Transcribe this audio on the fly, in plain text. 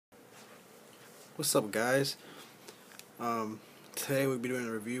What's up, guys? Today we'll be doing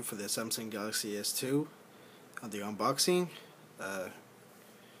a review for the Samsung Galaxy S2 on the unboxing. Uh,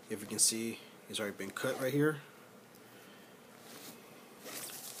 if you can see, it's already been cut right here.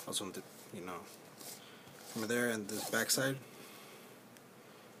 Also, from there and this backside.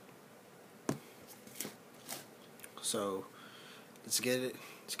 So let's get it.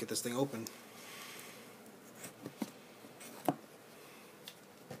 Let's get this thing open.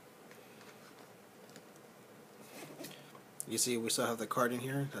 You see, we still have the card in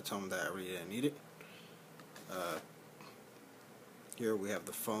here. I told them that I really didn't need it. Here we have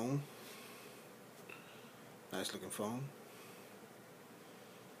the phone. Nice looking phone.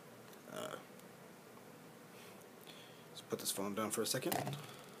 Let's put this phone down for a second.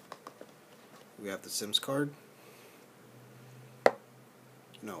 We have the SIMS card.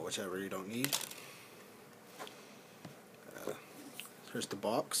 Which I really don't need. Here's the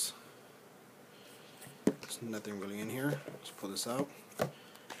box. There's nothing really in here. Let's pull this out.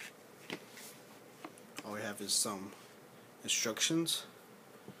 All we have is some instructions,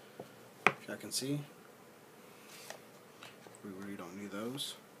 which I can see. We really don't need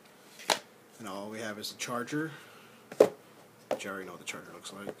those. And all we have is a charger, which I already know what the charger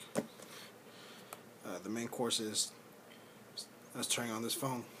looks like. The main course is us turning on this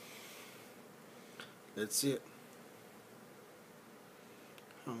phone. Let's see it.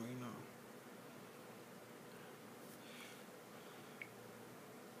 Oh, we know.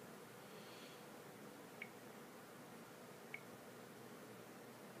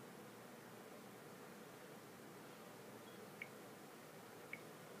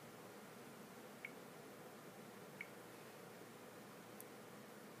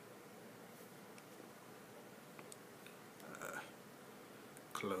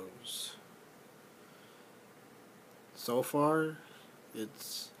 Close. So far,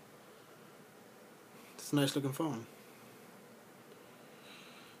 it's a nice looking phone.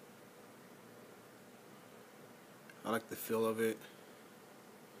 I like the feel of it.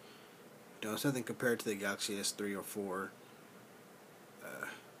 It's nothing compared to the Galaxy S3 or 4.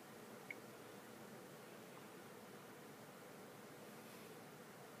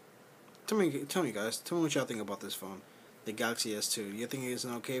 Tell me guys, tell me what y'all think about this phone, the Galaxy S2. You think it's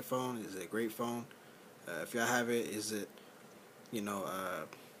an okay phone? Is it a great phone? If y'all have it, is it, is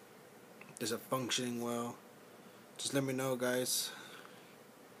it functioning well? Just let me know, guys,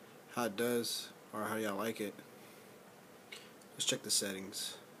 how it does or how y'all like it. Let's check the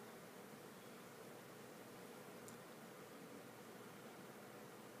settings.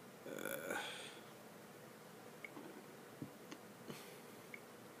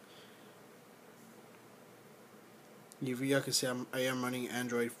 Y'all can see I am running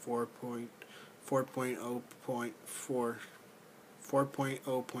Android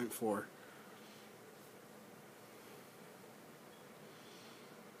 4.0.4.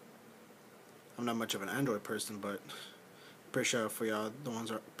 I'm not much of an Android person, but I'm pretty sure for y'all,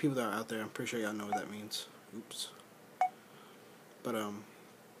 people that are out there, I'm pretty sure y'all know what that means. Oops. But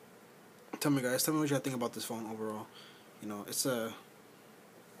tell me guys, tell me what y'all think about this phone overall. It's a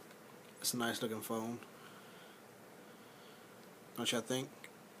nice looking phone. What y'all think?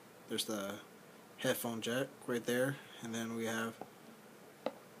 There's the headphone jack right there, and then we have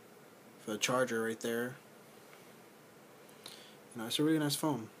the charger right there. It's a really nice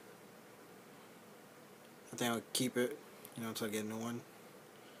phone. I think I'll keep it, until I get a new one.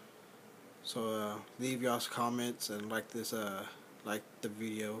 So leave y'all's comments and like the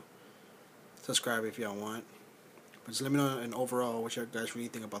video. Subscribe if y'all want. But just let me know in overall what you guys really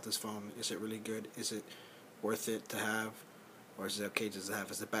think about this phone. Is it really good? Is it worth it to have? Or is it okay just to have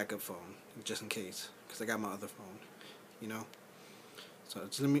as a backup phone, just in case? Because I got my other phone, So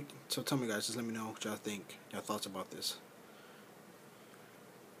tell me guys, just let me know what y'all think, y'all thoughts about this.